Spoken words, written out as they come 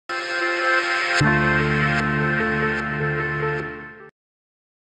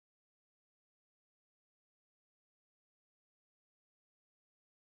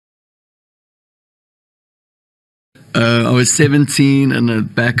I was 17 in the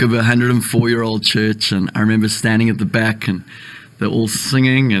back of a 104-year-old church, and I remember standing at the back, and they're all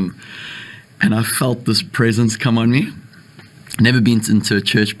singing, and I felt this presence come on me. Never been into a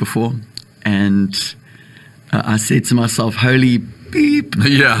church before, and I said to myself, "Holy beep,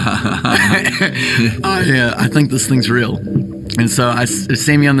 Yeah. I think this thing's real." And so it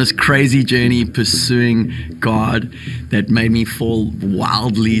sent me on this crazy journey pursuing God that made me fall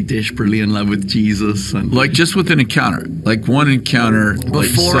wildly, desperately in love with Jesus. And Like just with an encounter, like one encounter.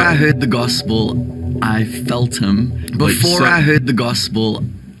 before I heard the gospel, I felt him. Before I heard the gospel,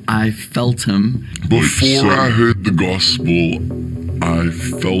 I felt him. Before I heard the gospel, I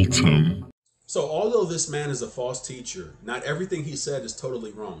felt him. So although this man is a false teacher, not everything he said is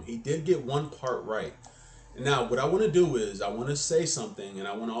totally wrong. He did get one part right. And now what I want to do is I want to say something, and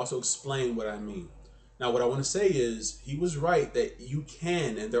I want to also explain what I mean. Now what I want to say is he was right that you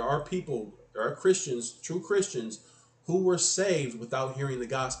can, and there are people, there are Christians, true Christians, who were saved without hearing the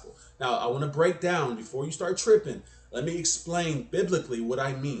gospel. Now I want to break down, before you start tripping, let me explain biblically what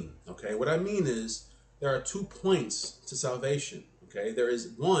I mean. Okay, what I mean is there are 2 points to salvation. Okay, there is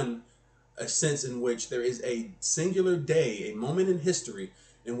one, a sense in which there is a singular day, a moment in history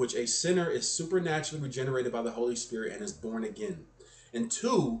in which a sinner is supernaturally regenerated by the Holy Spirit and is born again. And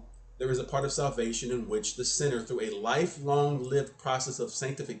 2, there is a part of salvation in which the sinner, through a lifelong lived process of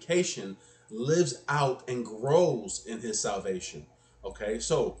sanctification, lives out and grows in his salvation. Okay,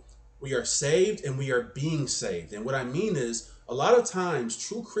 so we are saved and we are being saved. And what I mean is, a lot of times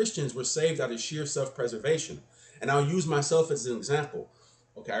true Christians were saved out of sheer self-preservation. And I'll use myself as an example.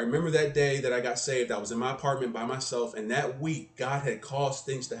 Okay, I remember that day that I got saved. I was in my apartment by myself, and that week God had caused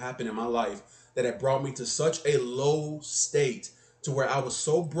things to happen in my life that had brought me to such a low state to where I was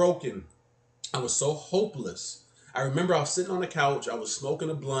so broken, I was so hopeless. I remember I was sitting on the couch, I was smoking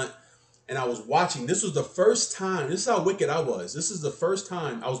a blunt, and I was watching. This was the first time, this is how wicked I was. This is the first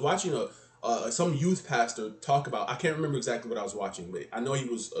time I was watching some youth pastor talk about, I can't remember exactly what I was watching, but I know he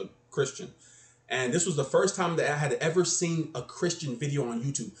was a Christian. And this was the first time that I had ever seen a Christian video on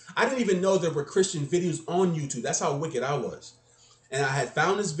YouTube. I didn't even know there were Christian videos on YouTube. That's how wicked I was. And I had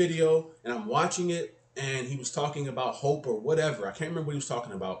found this video, and I'm watching it, and he was talking about hope or whatever. I can't remember what he was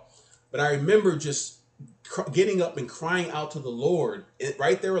talking about. But I remember just getting up and crying out to the Lord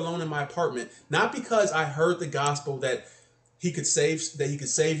right there alone in my apartment. Not because I heard the gospel that he could save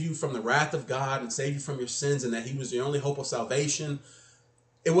you from the wrath of God and save you from your sins, and that he was the only hope of salvation.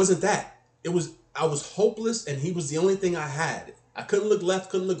 It wasn't that. I was hopeless, and he was the only thing I had. I couldn't look left,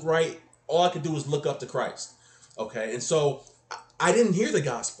 couldn't look right. All I could do was look up to Christ. Okay, and so I didn't hear the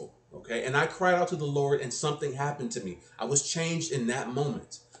gospel. Okay, and I cried out to the Lord, and something happened to me. I was changed in that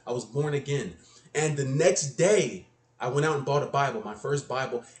moment. I was born again. And the next day, I went out and bought a Bible, my first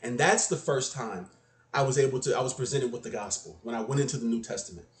Bible, and that's the first time I was presented with the gospel, when I went into the New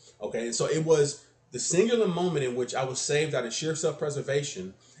Testament. Okay, and so it was the singular moment in which I was saved out of sheer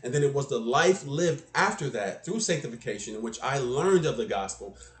self-preservation, and then it was the life lived after that through sanctification in which I learned of the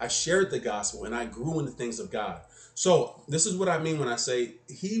gospel, I shared the gospel, and I grew in the things of God. So this is what I mean when I say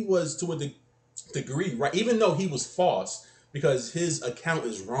he was, to a degree, right, even though he was false, because his account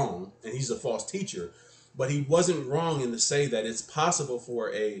is wrong and he's a false teacher, but he wasn't wrong in to say that it's possible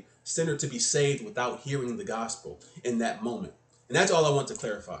for a sinner to be saved without hearing the gospel in that moment. And that's all I want to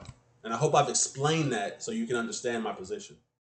clarify. And I hope I've explained that so you can understand my position.